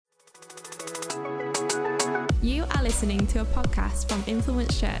You are listening to a podcast from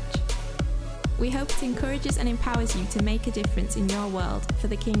Influence Church. We hope it encourages and empowers you to make a difference in your world for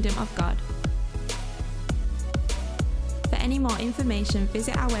the kingdom of God. For any more information,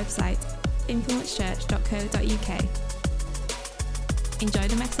 visit our website, influencechurch.co.uk. Enjoy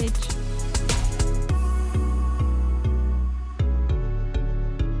the message.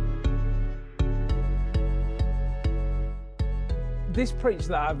 This preach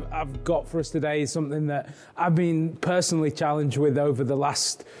that I've got for us today is something that I've been personally challenged with over the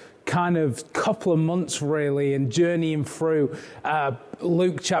last kind of couple of months, really, and journeying through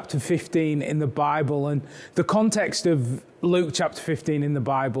Luke chapter 15 in the Bible. And the context of Luke chapter 15 in the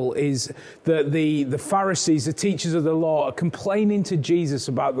Bible is that the Pharisees, the teachers of the law, are complaining to Jesus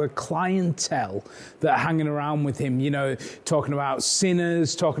about the clientele that are hanging around with him, you know, talking about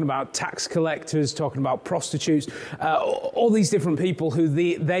sinners, talking about tax collectors, talking about prostitutes, all these different people who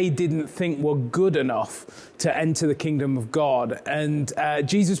they didn't think were good enough to enter the kingdom of God. And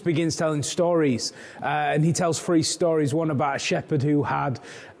Jesus begins telling stories, and he tells 3 stories, one about a shepherd who had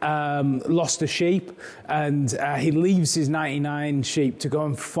lost a sheep, and he leaves his 99 sheep to go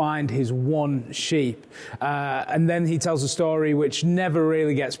and find his one sheep. And then he tells a story which never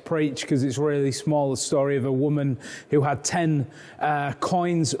really gets preached because it's really small, the story of a woman who had 10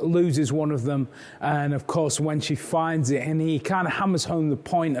 coins, loses one of them, and of course when she finds it, and he kind of hammers home the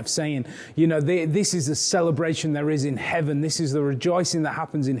point of saying, you know, this is the celebration there is in heaven, this is the rejoicing that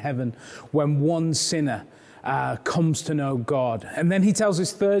happens in heaven when one sinner comes to know God. And then he tells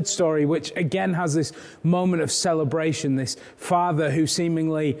his 3rd story, which again has this moment of celebration. This father who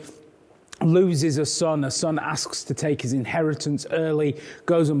seemingly loses a son asks to take his inheritance early,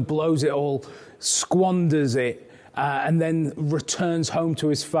 goes and blows it all, squanders it, and then returns home to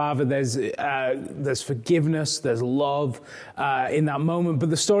his father. There's forgiveness, there's love in that moment. But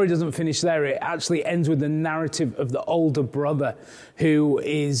the story doesn't finish there. It actually ends with the narrative of the older brother who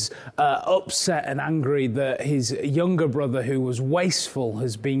is upset and angry that his younger brother, who was wasteful,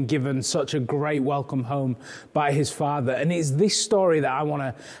 has been given such a great welcome home by his father. And it's this story that I want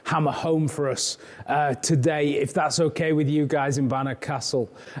to hammer home for us today, if that's okay with you guys in Banner Castle.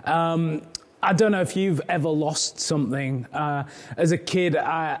 I don't know if you've ever lost something. As a kid,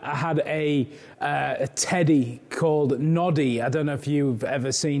 I had a teddy called Noddy. I don't know if you've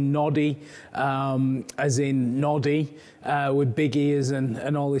ever seen Noddy, as in Noddy, with big ears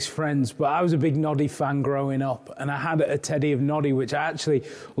and all his friends. But I was a big Noddy fan growing up, and I had a teddy of Noddy, which I actually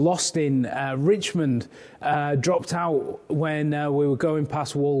lost in Richmond, dropped out when we were going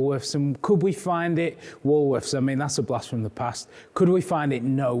past Woolworths. And could we find it? Woolworths, I mean, that's a blast from the past. Could we find it?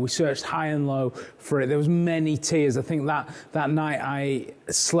 No. We searched high and low for it. There was many tears. I think that night I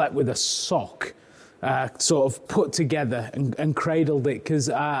slept with a sock sort of put together and cradled it because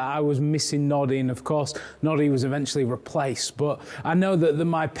I was missing Noddy, and of course Noddy was eventually replaced. But I know that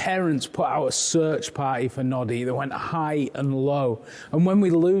my parents put out a search party for Noddy that went high and low. And when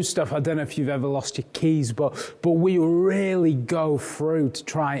we lose stuff, I don't know if you've ever lost your keys, but we really go through to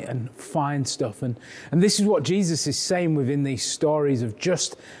try and find stuff. And this is what Jesus is saying within these stories of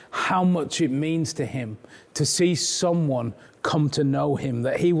just how much it means to him to see someone come to know him,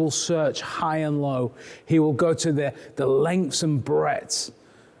 that he will search high and low. He will go to the lengths and breadths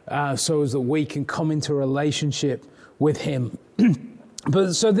so as that we can come into a relationship with him.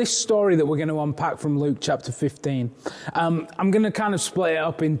 But so this story that we're going to unpack from Luke chapter 15, I'm going to kind of split it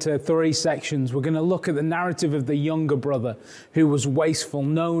up into 3 sections. We're going to look at the narrative of the younger brother who was wasteful,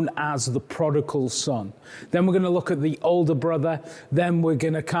 known as the Prodigal Son. Then we're going to look at the older brother. Then we're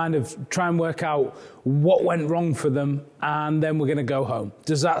going to kind of try and work out what went wrong for them, and then we're going to go home.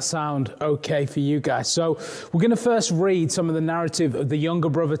 Does that sound okay for you guys? So we're going to first read some of the narrative of the younger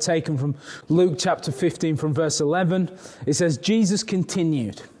brother taken from Luke chapter 15 from verse 11. It says, Jesus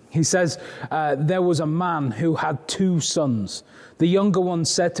continued. He says, there was a man who had 2 sons. The younger one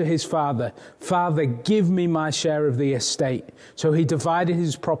said to his father, Father, give me my share of the estate. So he divided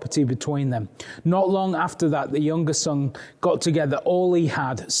his property between them. Not long after that, the younger son got together all he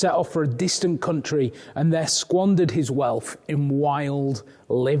had, set off for a distant country, and there squandered his wealth in wild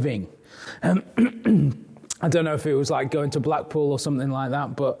living. I don't know if it was like going to Blackpool or something like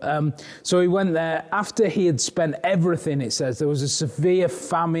that, but so he went there. After he had spent everything, it says, there was a severe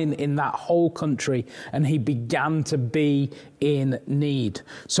famine in that whole country, and he began to be in need.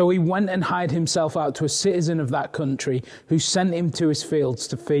 So he went and hired himself out to a citizen of that country who sent him to his fields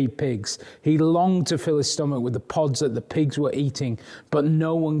to feed pigs. He longed to fill his stomach with the pods that the pigs were eating, but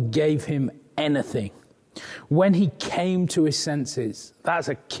no one gave him anything. When he came to his senses, that's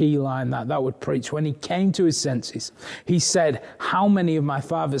a key line that would preach. When he came to his senses, he said, how many of my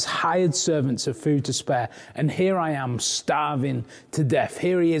father's hired servants have food to spare? And here I am starving to death.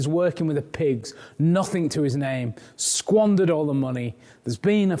 Here he is working with the pigs, nothing to his name, squandered all the money. There's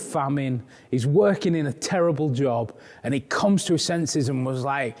been a famine. He's working in a terrible job. And he comes to his senses and was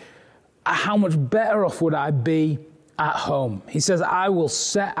like, how much better off would I be at home? He says, I will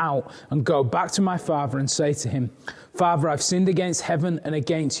set out and go back to my father and say to him, Father, I've sinned against heaven and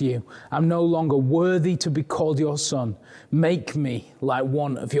against you. I'm no longer worthy to be called your son. Make me like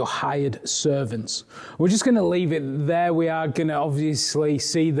one of your hired servants. We're just going to leave it there. We are going to obviously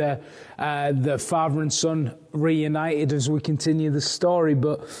see the father and son reunited as we continue the story.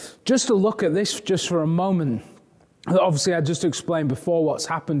 But just to look at this just for a moment, obviously, I just explained before what's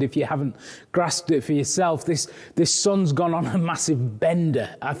happened. If you haven't grasped it for yourself, this son's gone on a massive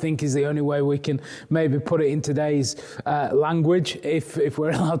bender, I think is the only way we can maybe put it in today's language, if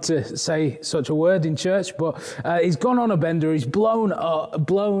we're allowed to say such a word in church. But he's gone on a bender. He's blown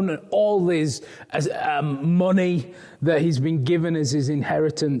all his money that he's been given as his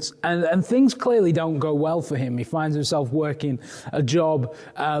inheritance. And things clearly don't go well for him. He finds himself working a job,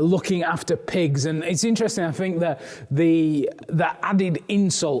 looking after pigs. And it's interesting, I think, that the added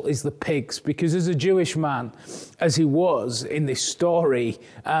insult is the pigs, because as a Jewish man, as he was in this story,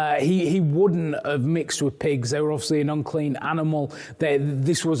 he wouldn't have mixed with pigs. They were obviously an unclean animal.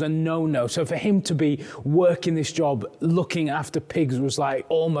 This was a no-no. So for him to be working this job, looking after pigs, was like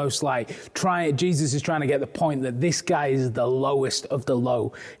almost like Jesus is trying to get the point that this guy is the lowest of the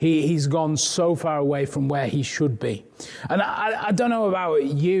low. He's gone so far away from where he should be. And I don't know about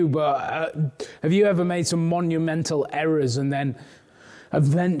you, but have you ever made some monumental errors and then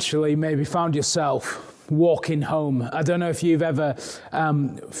eventually maybe found yourself walking home? I don't know if you've ever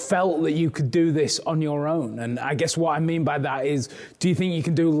felt that you could do this on your own. And I guess what I mean by that is, do you think you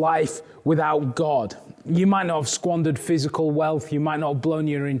can do life without God? You might not have squandered physical wealth. You might not have blown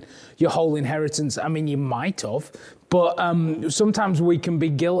your whole inheritance. I mean, you might have. But sometimes we can be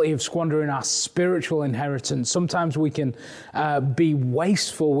guilty of squandering our spiritual inheritance. Sometimes we can be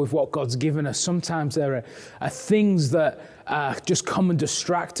wasteful with what God's given us. Sometimes there are things that just come and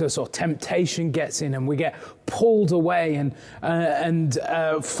distract us, or temptation gets in and we get pulled away and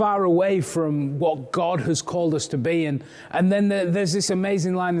far away from what God has called us to be. And then there's this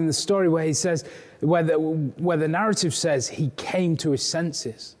amazing line in the story where he says, where the narrative says he came to his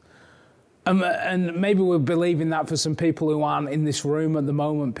senses. And maybe we're believing that for some people who aren't in this room at the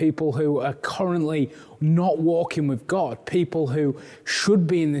moment, people who are currently not walking with God, people who should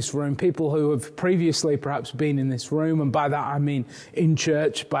be in this room, people who have previously perhaps been in this room. And by that I mean in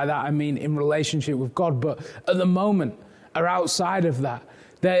church, by that I mean in relationship with God, but at the moment are outside of that.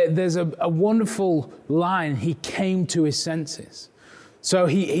 There's a wonderful line, he came to his senses. So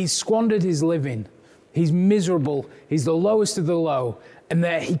he squandered his living. He's miserable. He's the lowest of the low. And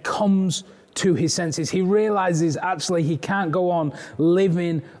there he comes to his senses. He realizes actually he can't go on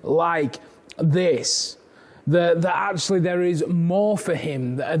living like this. That actually there is more for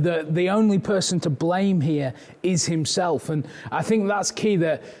him. The only person to blame here is himself. And I think that's key,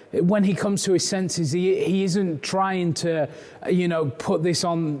 that when he comes to his senses, he isn't trying to, put this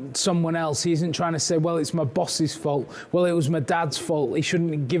on someone else. He isn't trying to say, well, it's my boss's fault. Well, it was my dad's fault. He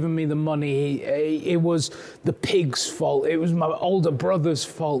shouldn't have given me the money. It was the pig's fault. It was my older brother's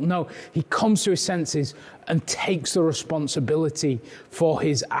fault. No, he comes to his senses and takes the responsibility for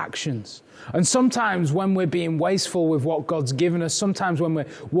his actions. And sometimes when we're being wasteful with what God's given us, sometimes when we're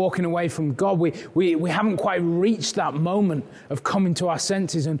walking away from God, we haven't quite reached that moment of coming to our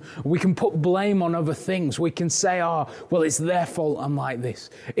senses, and we can put blame on other things. We can say, well, it's their fault I'm like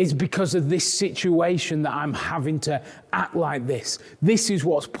this. It's because of this situation that I'm having to act like this. This is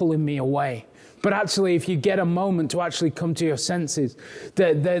what's pulling me away. But actually, if you get a moment to actually come to your senses,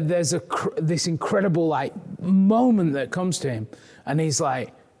 there's this incredible moment that comes to him, and he's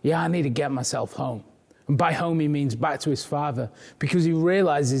like, yeah, I need to get myself home. And by home, he means back to his father, because he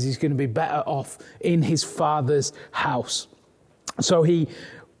realizes he's going to be better off in his father's house. So he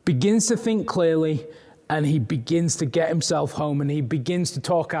begins to think clearly, and he begins to get himself home, and he begins to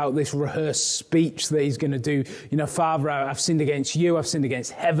talk out this rehearsed speech that he's going to do. Father, I've sinned against you. I've sinned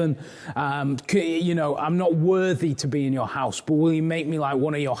against heaven. I'm not worthy to be in your house, but will you make me like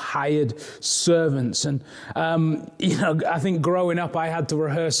one of your hired servants? And, I think growing up, I had to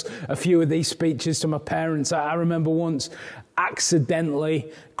rehearse a few of these speeches to my parents. I remember once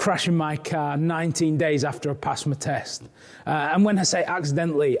accidentally crashing my car 19 days after I passed my test. And when I say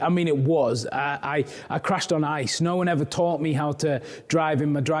accidentally, I mean it was. I crashed on ice. No one ever taught me how to drive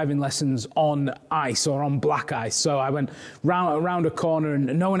in my driving lessons on ice or on black ice. So I went around a corner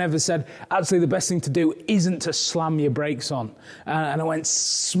and no one ever said, actually the best thing to do isn't to slam your brakes on. And I went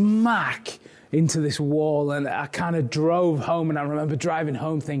smack into this wall, and I kind of drove home, and I remember driving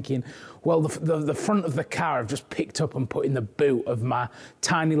home thinking, well, the front of the car I've just picked up and put in the boot of my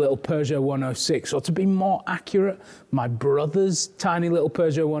tiny little Peugeot 106, or to be more accurate, my brother's tiny little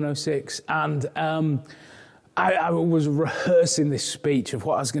Peugeot 106, and I was rehearsing this speech of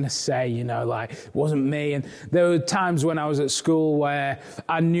what I was going to say, like it wasn't me. And there were times when I was at school where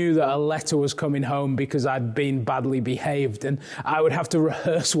I knew that a letter was coming home because I'd been badly behaved. And I would have to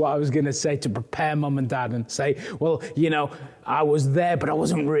rehearse what I was going to say to prepare mum and dad and say, well, I was there, but I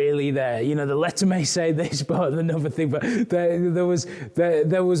wasn't really there. The letter may say this, but another thing. But there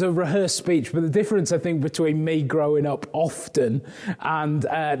was a rehearsed speech. But the difference, I think, between me growing up often and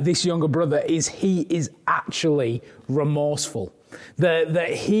this younger brother is he is actually remorseful. That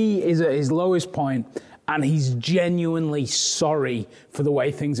he is at his lowest point, and he's genuinely sorry for the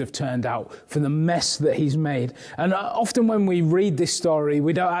way things have turned out, for the mess that he's made. And often when we read this story,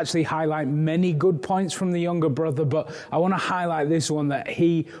 we don't actually highlight many good points from the younger brother, but I want to highlight this one, that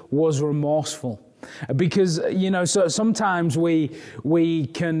he was remorseful. Because, so sometimes we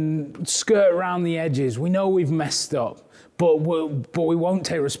can skirt around the edges. We know we've messed up, but we won't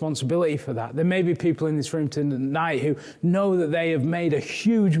take responsibility for that. There may be people in this room tonight who know that they have made a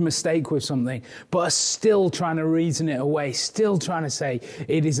huge mistake with something, but are still trying to reason it away, still trying to say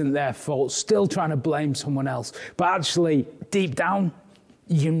it isn't their fault, still trying to blame someone else. But actually, deep down,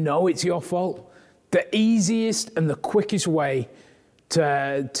 it's your fault. The easiest and the quickest way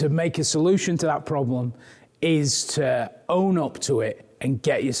to make a solution to that problem is to own up to it and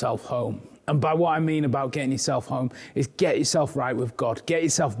get yourself home. And by what I mean about getting yourself home is get yourself right with God. Get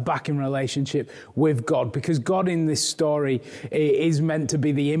yourself back in relationship with God, because God in this story is meant to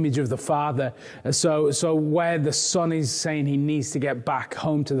be the image of the Father. So where the Son is saying he needs to get back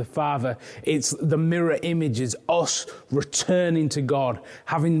home to the Father, it's the mirror image is us returning to God,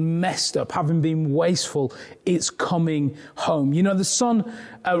 having messed up, having been wasteful. It's coming home. The Son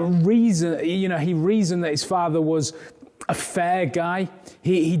he reasoned that his father was a fair guy.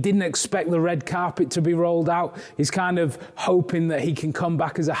 He didn't expect the red carpet to be rolled out. He's kind of hoping that he can come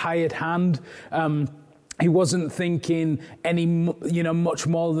back as a hired hand. He wasn't thinking much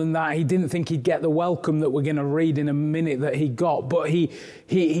more than that. He didn't think he'd get the welcome that we're going to read in a minute that he got. But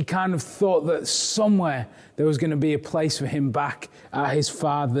he kind of thought that somewhere there was going to be a place for him back at his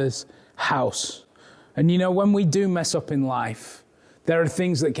father's house. And when we do mess up in life, there are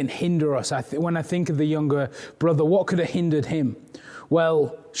things that can hinder us. When I think of the younger brother, what could have hindered him?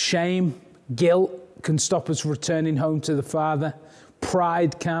 Well, shame, guilt can stop us returning home to the Father.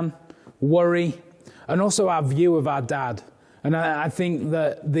 Pride can, worry, and also our view of our dad. And I think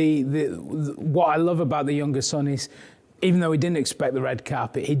that what I love about the younger son is, even though he didn't expect the red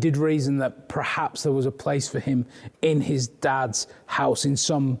carpet, he did reason that perhaps there was a place for him in his dad's house in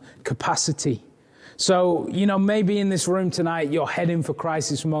some capacity. So, maybe in this room tonight, you're heading for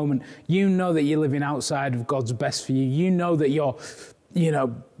crisis moment. You know that you're living outside of God's best for you. You know that you're,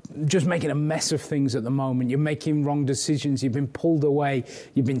 just making a mess of things at the moment. You're making wrong decisions. You've been pulled away.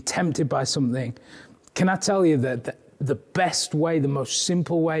 You've been tempted by something. Can I tell you that the best way, the most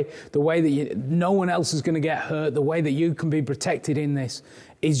simple way, the way that no one else is going to get hurt, the way that you can be protected in this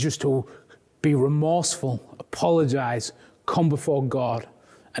is just to be remorseful, apologize, come before God,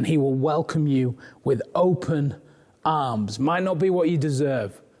 and he will welcome you with open arms. Might not be what you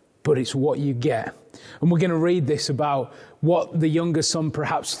deserve, but it's what you get. And we're going to read this about what the younger son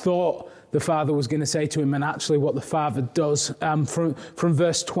perhaps thought the father was going to say to him, and actually what the father does. From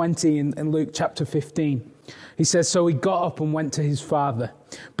verse 20 in Luke chapter 15. He says, "So he got up and went to his father.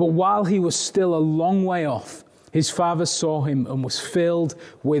 But while he was still a long way off, his father saw him and was filled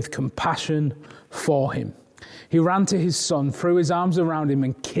with compassion for him. He ran to his son, threw his arms around him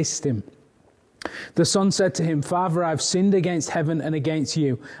and kissed him. The son said to him, 'Father, I've sinned against heaven and against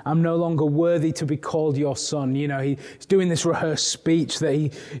you. I'm no longer worthy to be called your son.'" He's doing this rehearsed speech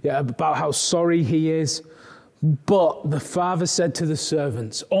about how sorry he is. But the father said to the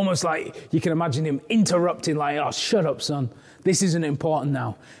servants, almost like you can imagine him interrupting, like, "Oh, shut up, son. This isn't important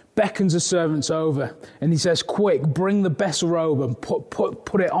now." Beckons the servants over and he says, "Quick, bring the best robe and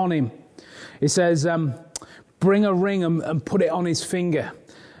put it on him." It says, "Bring a ring and put it on his finger."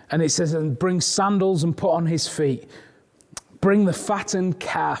 And it says, "And bring sandals and put on his feet. Bring the fattened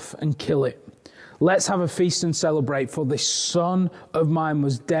calf and kill it. Let's have a feast and celebrate, for this son of mine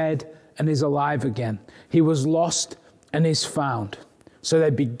was dead and is alive again. He was lost and is found. So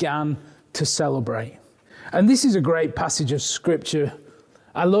they began to celebrate. And this is a great passage of scripture.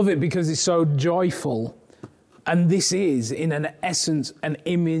 I love it because it's so joyful. And this is, in an essence, an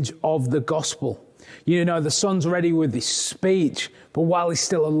image of the gospel. You know, the son's ready with his speech, but while he's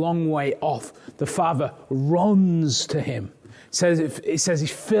still a long way off, the father runs to him. It says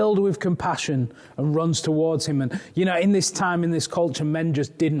he's filled with compassion and runs towards him. And, you know, in this time, in this culture, men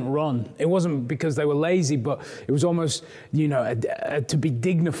just didn't run. It wasn't because they were lazy, but it was almost, you know, to be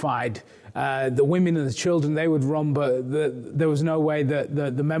dignified. The women and the children, they would run, but there was no way that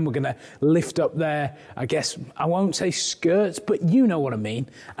the men were going to lift up their, I guess, I won't say skirts, but you know what I mean,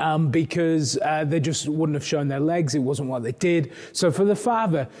 because they just wouldn't have shown their legs. It wasn't what they did. So for the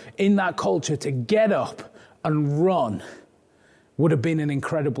father in that culture to get up and run would have been an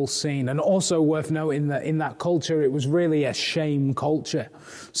incredible scene. And also worth noting that in that culture, it was really a shame culture.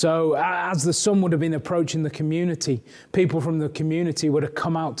 So as the son would have been approaching the community, people from the community would have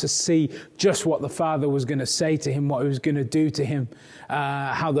come out to see just what the father was going to say to him, what he was going to do to him,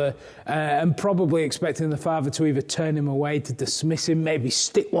 and probably expecting the father to either turn him away, to dismiss him, maybe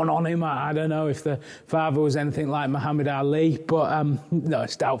stick one on him. I don't know if the father was anything like Muhammad Ali, but no,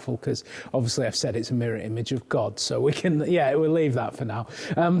 it's doubtful because obviously I've said it's a mirror image of God. So we can, we'll leave that for now.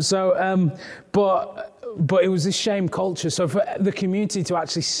 But it was this shame culture. So for the community to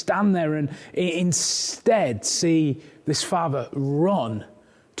actually stand there and instead see this father run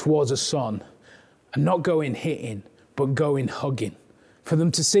towards a son and not go in hitting, but go in hugging. For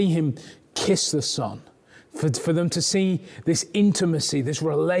them to see him kiss the son. For them to see this intimacy, this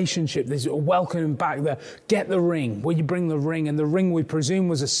relationship, this welcoming back, get the ring. Will you bring the ring? And the ring, we presume,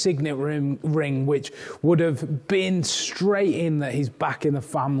 was a signet ring, which would have been straight in that he's back in the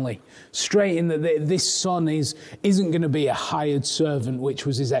family. Straight in that this son isn't going to be a hired servant, which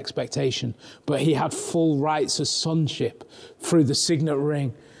was his expectation. But he had full rights of sonship through the signet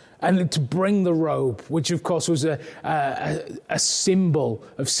ring. And to bring the robe, which of course was a symbol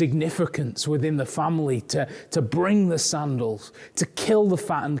of significance within the family, to bring the sandals, to kill the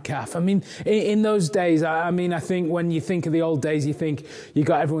fattened calf. I mean, in those days, I think when you think of the old days, you think you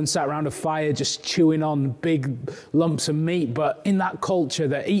got everyone sat around a fire just chewing on big lumps of meat. But in that culture,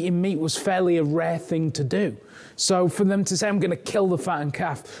 that eating meat was fairly a rare thing to do. So for them to say, I'm going to kill the fattened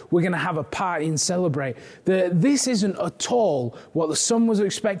calf, we're going to have a party and celebrate. This isn't at all what the son was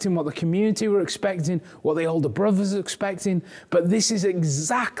expecting, what the community were expecting, what the older brothers were expecting. But this is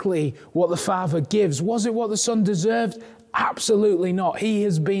exactly what the father gives. Was it what the son deserved? Absolutely not. He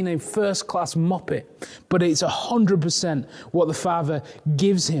has been a first-class muppet, but it's 100% what the father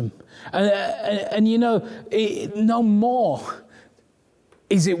gives him. And you know, no more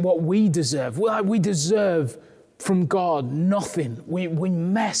is it what we deserve. We deserve from God nothing. We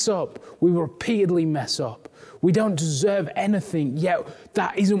mess up. We repeatedly mess up. We don't deserve anything, yet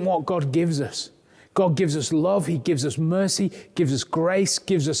that isn't what God gives us. God gives us love, He gives us mercy, gives us grace,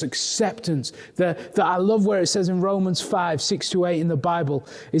 gives us acceptance. That I love where it says in Romans 5:6-8 in the Bible,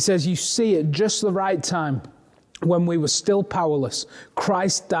 it says, you see at just the right time, when we were still powerless,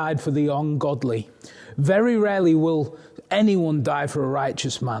 Christ died for the ungodly. Very rarely will anyone die for a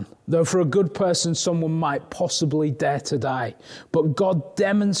righteous man, though for a good person someone might possibly dare to die. But God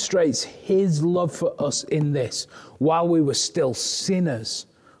demonstrates His love for us in this: while we were still sinners,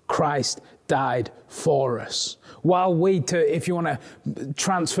 Christ died for us. If you want to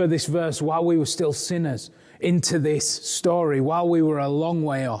transfer this verse, while we were still sinners into this story, while we were a long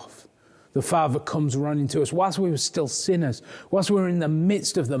way off, the Father comes running to us. Whilst we were still sinners, whilst we were in the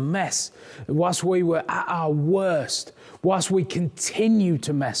midst of the mess, whilst we were at our worst, whilst we continue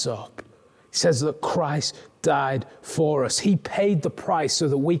to mess up, He says that Christ died for us. He paid the price so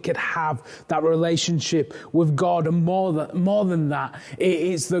that we could have that relationship with God. And more than that, it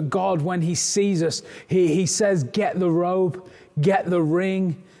is that God, when He sees us, He says, get the robe, get the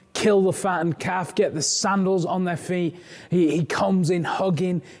ring, kill the fattened calf, get the sandals on their feet. He comes in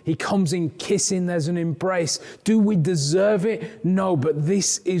hugging. He comes in kissing. There's an embrace. Do we deserve it? No, but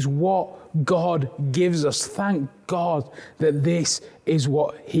this is what God gives us. Thank God that this is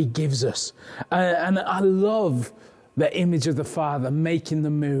what He gives us. And I love the image of the Father making the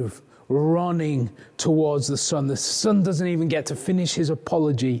move, running towards the Son. The Son doesn't even get to finish his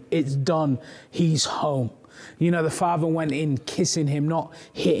apology. It's done. He's home. You know, the Father went in kissing Him, not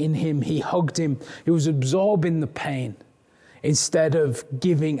hitting Him. He hugged Him. He was absorbing the pain instead of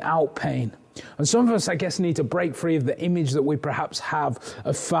giving out pain. And some of us, I guess, need to break free of the image that we perhaps have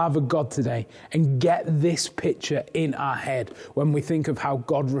of Father God today and get this picture in our head when we think of how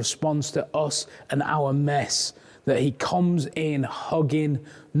God responds to us and our mess, that he comes in hugging,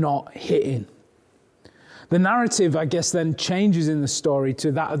 not hitting. The narrative, I guess, then changes in the story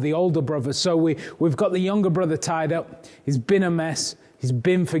to that of the older brother. So we've got the younger brother tied up. He's been a mess. He's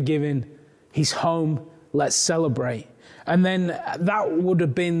been forgiven. He's home. Let's celebrate. And then that would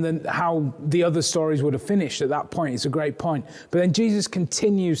have been how the other stories would have finished at that point. It's a great point. But then Jesus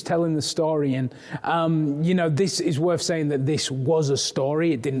continues telling the story. And, this is worth saying that this was a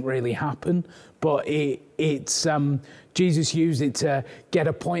story. It didn't really happen. But Jesus used it to get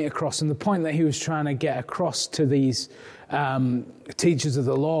a point across. And the point that he was trying to get across to these teachers of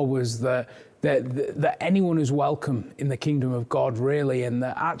the law was that anyone is welcome in the kingdom of God, really, and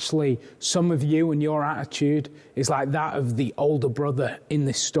that actually some of you and your attitude is like that of the older brother in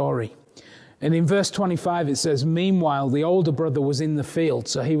this story. And in verse 25 it says, meanwhile, the older brother was in the field,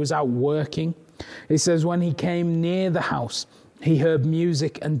 so he was out working. It says, when he came near the house, he heard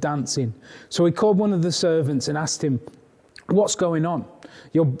music and dancing. So he called one of the servants and asked him, what's going on?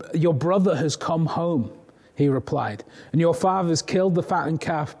 Your brother has come home, he replied, and your father's killed the fattened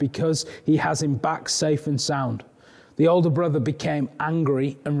calf because he has him back safe and sound. The older brother became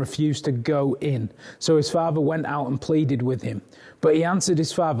angry and refused to go in. So his father went out and pleaded with him. But he answered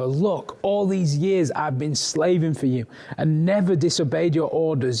his father, look, all these years I've been slaving for you and never disobeyed your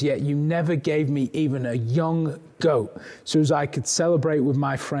orders, yet you never gave me even a young goat so as I could celebrate with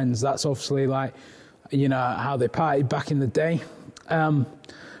my friends. That's obviously like, how they partied back in the day.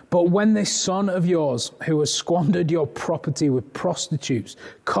 But when this son of yours, who has squandered your property with prostitutes,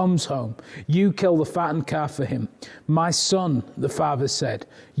 comes home, you kill the fattened calf for him. My son, the father said,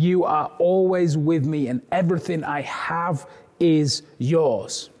 you are always with me and everything I have is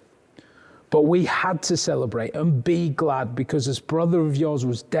yours. But we had to celebrate and be glad because this brother of yours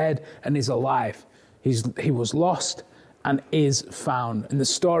was dead and is alive. He was lost and is found. And the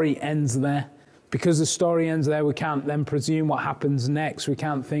story ends there. Because the story ends there, we can't then presume what happens next. We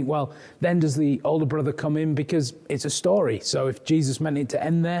can't think, well, then does the older brother come in? Because it's a story. So if Jesus meant it to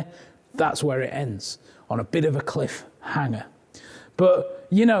end there, that's where it ends, on a bit of a cliffhanger. But,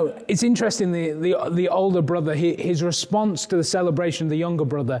 it's interesting, the older brother, his response to the celebration of the younger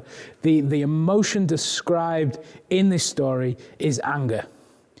brother, the emotion described in this story is anger.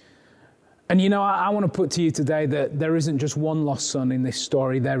 And, I want to put to you today that there isn't just one lost son in this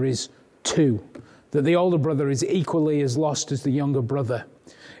story, there is two. That the older brother is equally as lost as the younger brother.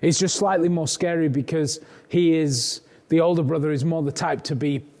 It's just slightly more scary because the older brother is more the type to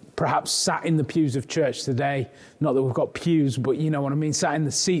be perhaps sat in the pews of church today. Not that we've got pews, but you know what I mean, sat in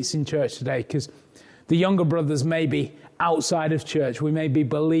the seats in church today, because the younger brothers may be outside of church. We may be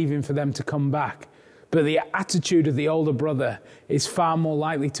believing for them to come back. But the attitude of the older brother is far more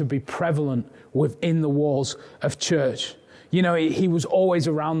likely to be prevalent within the walls of church. He was always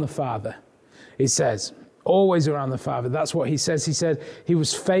around the Father, it says. Always around the Father. That's what he says. He said he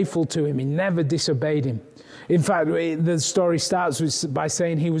was faithful to him. He never disobeyed him. In fact, the story starts by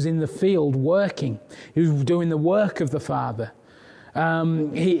saying he was in the field working. He was doing the work of the Father.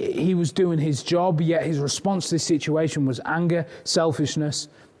 He was doing his job, yet his response to this situation was anger, selfishness,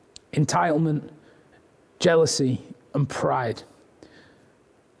 entitlement, jealousy, and pride.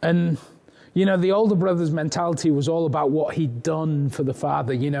 And the older brother's mentality was all about what he'd done for the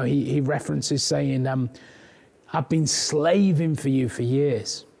Father. He references saying, I've been slaving for you for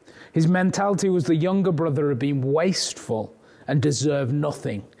years. His mentality was the younger brother had been wasteful and deserved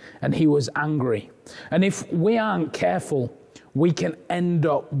nothing, and he was angry. And if we aren't careful, we can end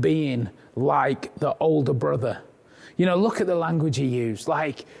up being like the older brother. Look at the language he used.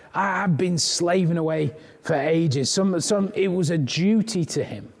 Like, I've been slaving away for ages. It was a duty to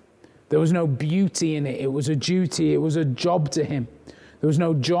him. There was no beauty in it. It was a duty. It was a job to him. There was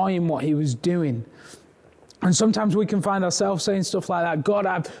no joy in what he was doing. And sometimes we can find ourselves saying stuff like that. God,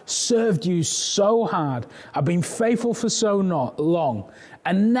 I've served you so hard. I've been faithful for so long.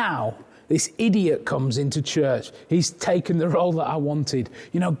 And now this idiot comes into church. He's taken the role that I wanted.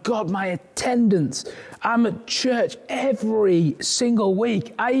 God, my attendance. I'm at church every single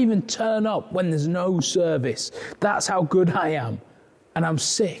week. I even turn up when there's no service. That's how good I am. And I'm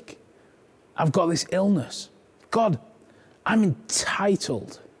sick. I've got this illness. God, I'm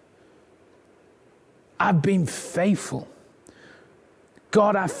entitled. I've been faithful.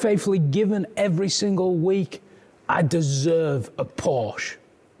 God, I've faithfully given every single week. I deserve a Porsche.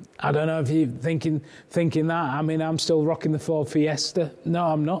 I don't know if you're thinking that. I'm still rocking the Ford Fiesta. No,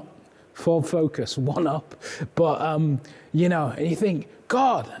 I'm not. Ford Focus, one up. But, and you think,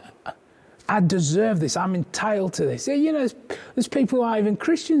 God, I deserve this. I'm entitled to this. You know, there's people who aren't even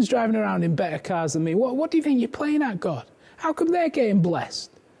Christians driving around in better cars than me. What do you think you're playing at, God? How come they're getting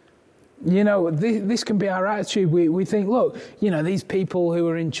blessed? You know, this can be our attitude. We think, look, you know, these people who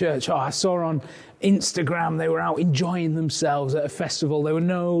are in church, I saw on Instagram, they were out enjoying themselves at a festival. They were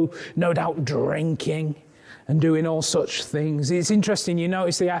no doubt drinking and doing all such things. It's interesting, you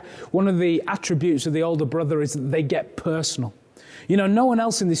notice one of the attributes of the older brother is that they get personal. You know, no one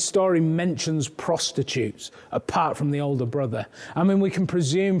else in this story mentions prostitutes apart from the older brother. I mean, we can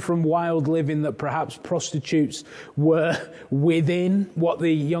presume from wild living that perhaps prostitutes were within what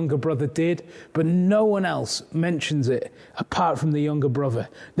the younger brother did, but no one else mentions it apart from the younger brother.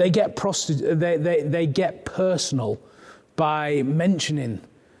 They get they get personal by mentioning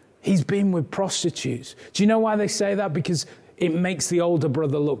he's been with prostitutes. Do you know why they say that? Because it makes the older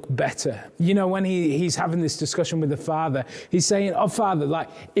brother look better. You know, when he's having this discussion with the father, he's saying, oh, father, like,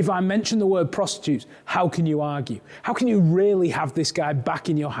 if I mention the word prostitutes, how can you argue? How can you really have this guy back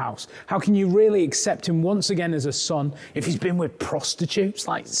in your house? How can you really accept him once again as a son if he's been with prostitutes?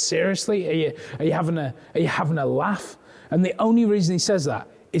 Like, seriously? Are you having a laugh? And the only reason he says that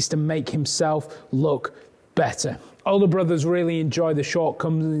is to make himself look better. Older brothers really enjoy the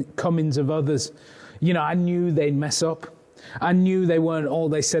shortcomings of others. You know, I knew they'd mess up. I knew they weren't all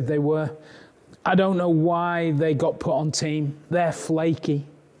they said they were. I don't know why they got put on team. They're flaky.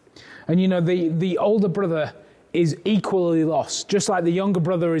 And you know, the older brother is equally lost. Just like the younger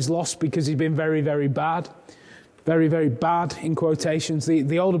brother is lost because he's been very, very bad. Very, very bad, in quotations.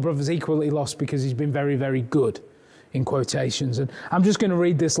 The older brother's equally lost because he's been very, very good, in quotations. And I'm just going to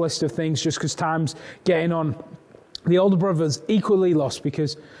read this list of things just because time's getting on. The older brother's equally lost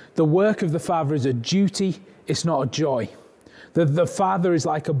because the work of the father is a duty, it's not a joy. The father is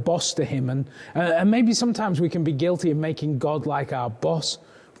like a boss to him. And maybe sometimes we can be guilty of making God like our boss.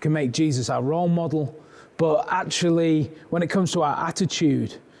 We can make Jesus our role model. But actually, when it comes to our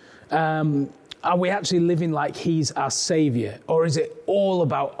attitude, are we actually living like he's our savior? Or is it all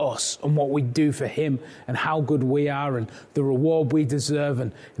about us and what we do for him and how good we are and the reward we deserve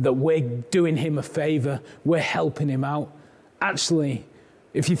and that we're doing him a favor, we're helping him out? Actually,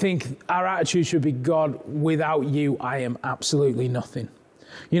 if you think our attitude should be, God, without you, I am absolutely nothing.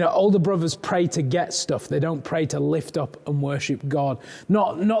 You know, older brothers pray to get stuff. They don't pray to lift up and worship God.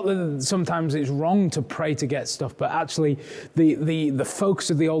 Not that sometimes it's wrong to pray to get stuff, but actually the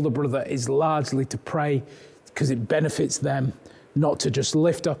focus of the older brother is largely to pray because it benefits them, not to just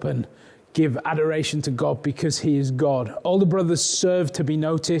lift up and give adoration to God because he is God. Older brothers serve to be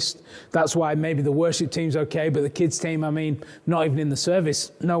noticed. That's why maybe the worship team's okay, but the kids team, I mean, not even in the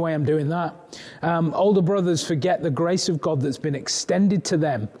service. No way I'm doing that. Older brothers forget the grace of God that's been extended to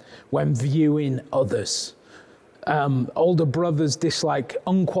them when viewing others. Older brothers dislike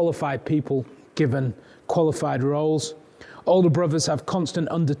unqualified people given qualified roles. Older brothers have constant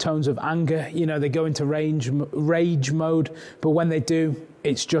undertones of anger. You know, they go into rage mode, but when they do,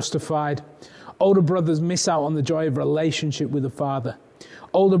 it's justified. Older brothers miss out on the joy of relationship with the Father.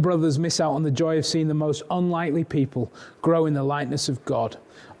 Older brothers miss out on the joy of seeing the most unlikely people grow in the likeness of God.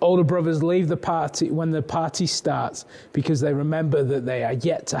 Older brothers leave the party when the party starts because they remember that they are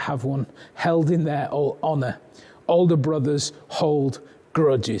yet to have one held in their honor. Older brothers hold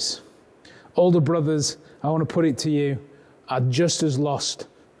grudges. Older brothers, I want to put it to you, are just as lost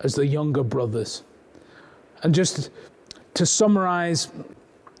as the younger brothers. And just to summarize,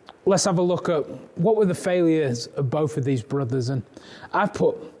 let's have a look at what were the failures of both of these brothers. And I've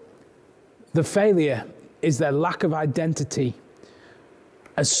put the failure is their lack of identity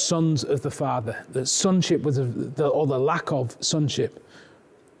as sons of the Father. That sonship was, or the lack of sonship.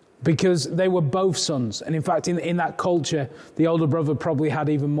 Because they were both sons. And in fact, in that culture, the older brother probably had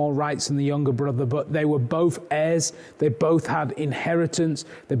even more rights than the younger brother, but they were both heirs. They both had inheritance.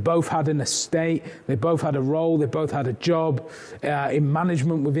 They both had an estate. They both had a role. They both had a job in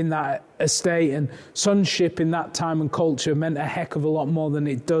management within that estate. And sonship in that time and culture meant a heck of a lot more than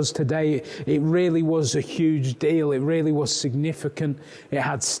it does today. It really was a huge deal. It really was significant. It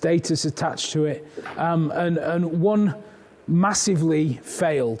had status attached to it. And one massively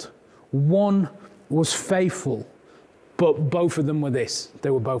failed. One was faithful, but both of them were this.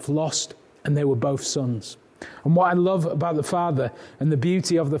 They were both lost and they were both sons. And what I love about the Father and the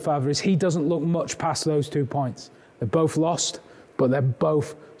beauty of the Father is he doesn't look much past those 2 points. They're both lost, but they're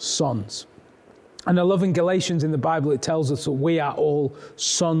both sons. And I love in Galatians in the Bible, it tells us that we are all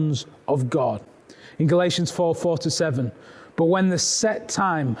sons of God. In Galatians 4:4-7, but when the set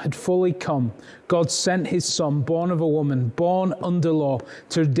time had fully come, God sent his Son, born of a woman, born under law,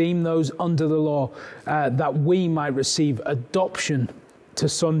 to redeem those under the law, that we might receive adoption to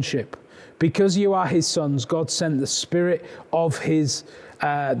sonship. Because you are his sons, God sent the Spirit of his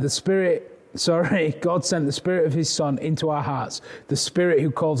God sent the Spirit of his Son into our hearts, the Spirit who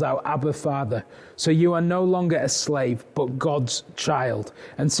calls out, Abba, Father. So you are no longer a slave, but God's child.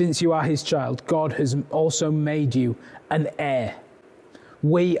 And since you are his child, God has also made you an heir.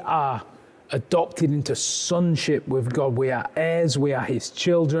 We are adopted into sonship with God. We are heirs. We are his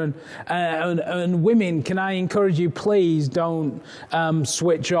children. And women, can I encourage you, please don't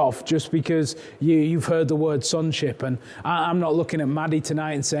switch off just because you've heard the word sonship. And I'm not looking at Maddie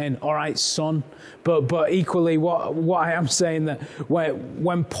tonight and saying, all right, son. But equally, what I am saying that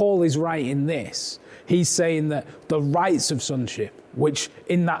when Paul is writing this, he's saying that the rights of sonship, which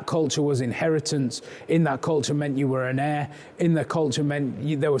in that culture was inheritance, in that culture meant you were an heir, in that culture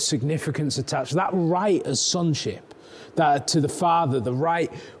meant there was significance attached. That right as sonship, that to the Father, the right,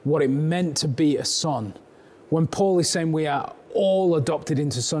 what it meant to be a son. When Paul is saying we are all adopted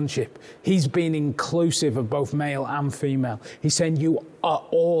into sonship, he's being inclusive of both male and female. He's saying you are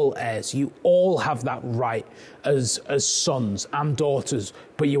all heirs. You all have that right as sons and daughters,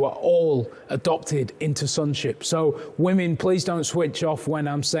 but you are all adopted into sonship. So women, please don't switch off when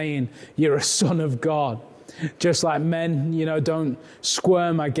I'm saying you're a son of God. Just like men, don't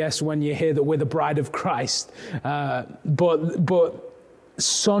squirm, I guess, when you hear that we're the bride of Christ. But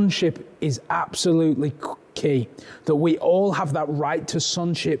sonship is absolutely key, that we all have that right to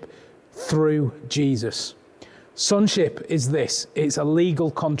sonship through Jesus. Sonship is this: it's a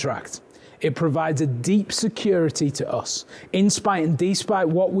legal contract. It provides a deep security to us. In spite and despite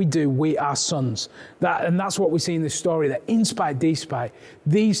what we do, we are sons. And that's what we see in this story, that in spite, despite,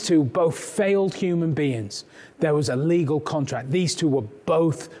 these two both failed human beings. There was a legal contract. These two were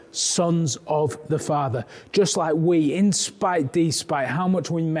both sons of the Father. Just like we, in spite, despite how much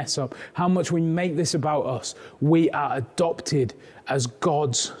we mess up, how much we make this about us, we are adopted as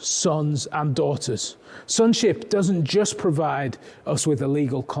God's sons and daughters. Sonship doesn't just provide us with a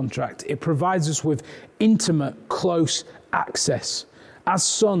legal contract. It provides us with intimate, close access. As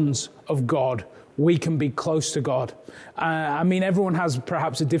sons of God, we can be close to God. Everyone has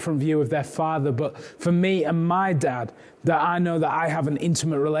perhaps a different view of their father, but for me and my dad, that I know that I have an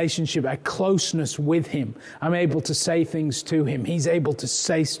intimate relationship, a closeness with him. I'm able to say things to him. He's able to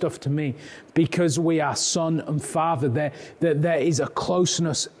say stuff to me because we are son and father. There is a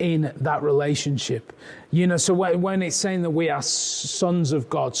closeness in that relationship. So when it's saying that we are sons of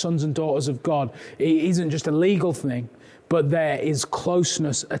God, sons and daughters of God, it isn't just a legal thing. But there is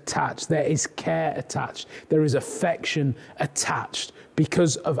closeness attached. There is care attached. There is affection attached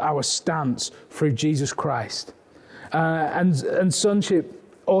because of our stance through Jesus Christ. And sonship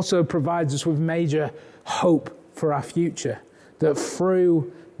also provides us with major hope for our future. That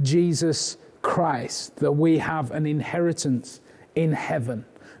through Jesus Christ, that we have an inheritance in heaven.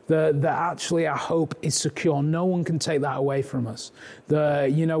 That actually our hope is secure. No one can take that away from us.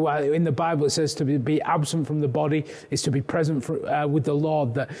 In the Bible it says to be absent from the body is to be present with the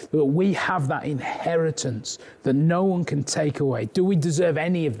Lord. That we have that inheritance that no one can take away. Do we deserve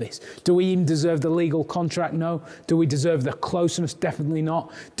any of this? Do we even deserve the legal contract? No. Do we deserve the closeness? Definitely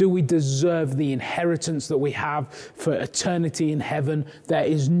not. Do we deserve the inheritance that we have for eternity in heaven? There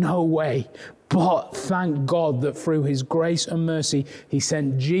is no way. But thank God that through his grace and mercy, he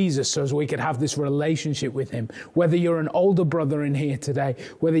sent Jesus so as we could have this relationship with him. Whether you're an older brother in here today,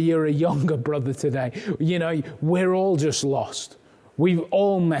 whether you're a younger brother today, we're all just lost. We've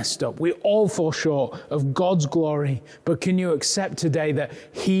all messed up. We all fall short of God's glory. But can you accept today that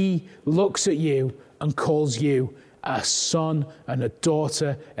he looks at you and calls you a son and a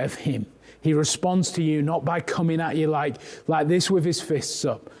daughter of him? He responds to you not by coming at you like this with his fists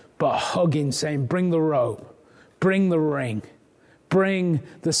up, but hugging, saying, bring the robe, bring the ring, bring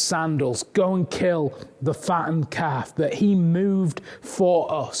the sandals, go and kill the fattened calf, that he moved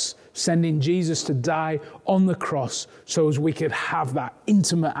for us, sending Jesus to die on the cross so as we could have that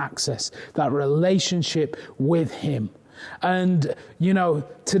intimate access, that relationship with him. And,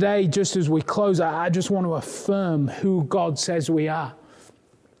 today, just as we close, I just want to affirm who God says we are.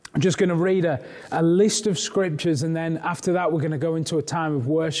 I'm just going to read a list of scriptures, and then after that we're going to go into a time of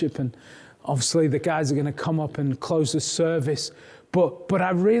worship, and obviously the guys are going to come up and close the service. But I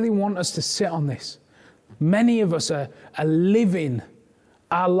really want us to sit on this. Many of us are living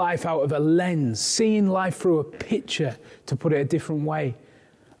our life out of a lens, seeing life through a picture, to put it a different way,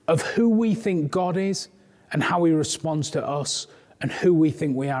 of who we think God is and how he responds to us and who we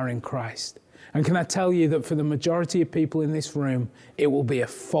think we are in Christ. And can I tell you that for the majority of people in this room, it will be a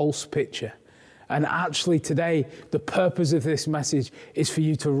false picture. And actually today, the purpose of this message is for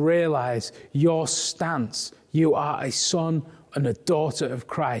you to realize your stance. You are a son and a daughter of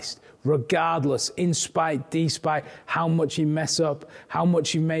Christ, regardless, in spite, despite how much you mess up, how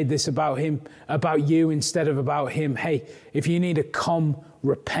much you made this about him, about you instead of about him. Hey, if you need to come,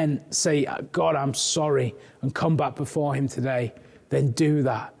 repent, say, God, I'm sorry, and come back before him today, then do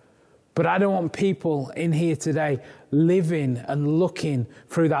that. But I don't want people in here today living and looking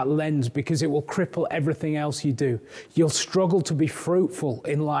through that lens, because it will cripple everything else you do. You'll struggle to be fruitful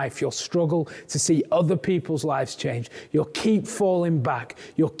in life. You'll struggle to see other people's lives change. You'll keep falling back.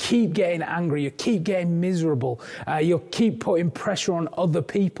 You'll keep getting angry. You'll keep getting miserable. You'll keep putting pressure on other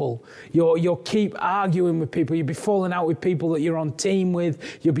people. You'll keep arguing with people. You'll be falling out with people that you're on team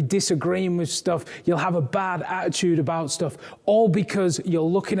with. You'll be disagreeing with stuff. You'll have a bad attitude about stuff, all because you're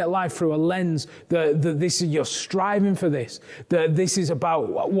looking at life through a lens that this is, you're striving for this, that this is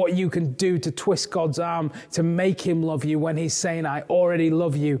about what you can do to twist God's arm to make him love you, when he's saying, I already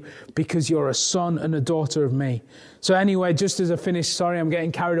love you because you're a son and a daughter of me. So anyway, just as I finish, sorry, I'm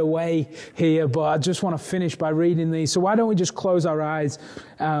getting carried away here, but I just want to finish by reading these. So why don't we just close our eyes?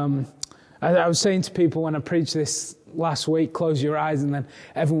 I was saying to people when I preached this last week, close your eyes, and then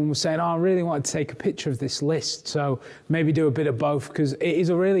everyone was saying, I really want to take a picture of this list. So maybe do a bit of both, because it is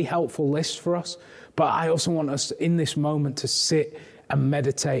a really helpful list for us. But I also want us in this moment to sit and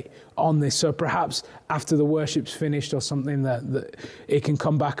meditate on this. So perhaps after the worship's finished or something, that it can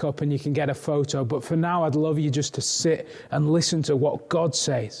come back up and you can get a photo. But for now, I'd love you just to sit and listen to what God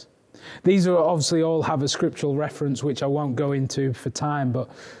says. These are obviously all have a scriptural reference, which I won't go into for time, but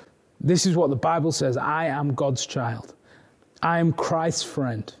this is what the Bible says. I am God's child. I am Christ's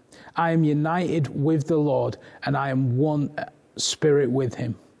friend. I am united with the Lord, and I am one spirit with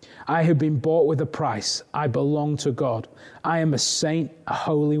him. I have been bought with a price. I belong to God. I am a saint, a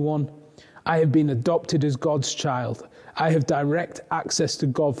holy one. I have been adopted as God's child. I have direct access to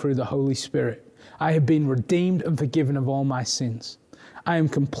God through the Holy Spirit. I have been redeemed and forgiven of all my sins. I am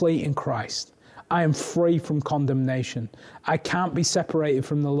complete in Christ. I am free from condemnation. I can't be separated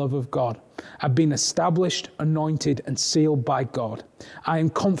from the love of God. I've been established, anointed, and sealed by God. I am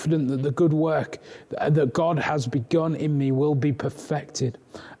confident that the good work that God has begun in me will be perfected.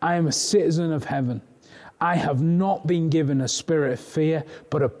 I am a citizen of heaven. I have not been given a spirit of fear,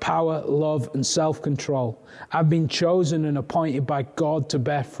 but of power, love, and self-control. I've been chosen and appointed by God to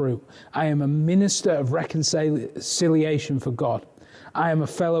bear fruit. I am a minister of reconciliation for God. I am a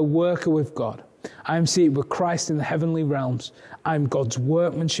fellow worker with God. I am seated with Christ in the heavenly realms. I am God's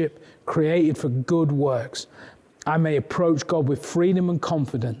workmanship, created for good works. I may approach God with freedom and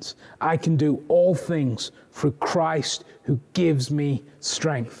confidence. I can do all things through Christ who gives me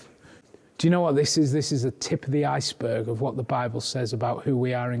strength. Do you know what this is? This is the tip of the iceberg of what the Bible says about who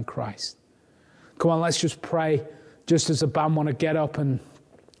we are in Christ. Come on, let's just pray. Just as the band want to get up and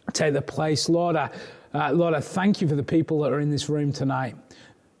take the place. Lord, I thank you for the people that are in this room tonight,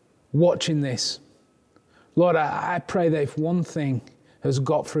 watching this. Lord, I pray that if one thing has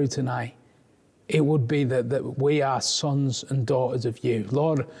got through tonight, it would be that we are sons and daughters of you.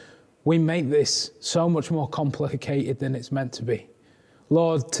 Lord, we make this so much more complicated than it's meant to be.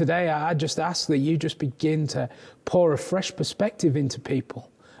 Lord, today I just ask that you just begin to pour a fresh perspective into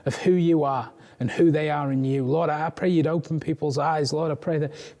people of who you are and who they are in you. Lord, I pray you'd open people's eyes. Lord, I pray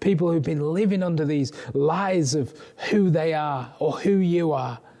that people who've been living under these lies of who they are or who you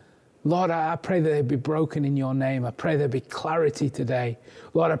are, Lord, I pray that they'd be broken in your name. I pray there'd be clarity today.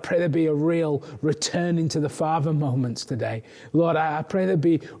 Lord, I pray there'd be a real returning to the Father moments today. Lord, I pray there'd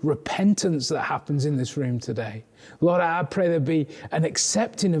be repentance that happens in this room today. Lord, I pray there'd be an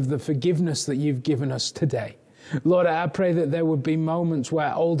accepting of the forgiveness that you've given us today. Lord, I pray that there would be moments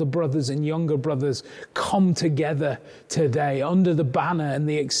where older brothers and younger brothers come together today under the banner and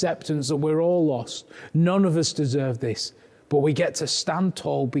the acceptance that we're all lost. None of us deserve this, but we get to stand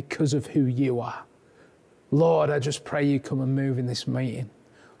tall because of who you are. Lord, I just pray you come and move in this meeting.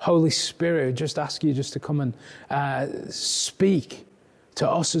 Holy Spirit, I just ask you just to come and speak to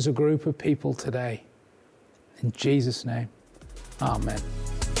us as a group of people today. In Jesus' name, amen.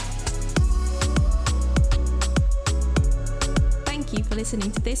 Thank you for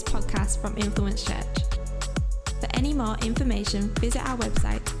listening to this podcast from Influence Church. For any more information, visit our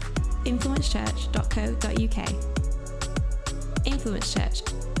website, influencechurch.co.uk. Influence Church,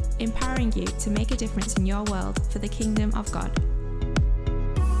 empowering you to make a difference in your world for the kingdom of God.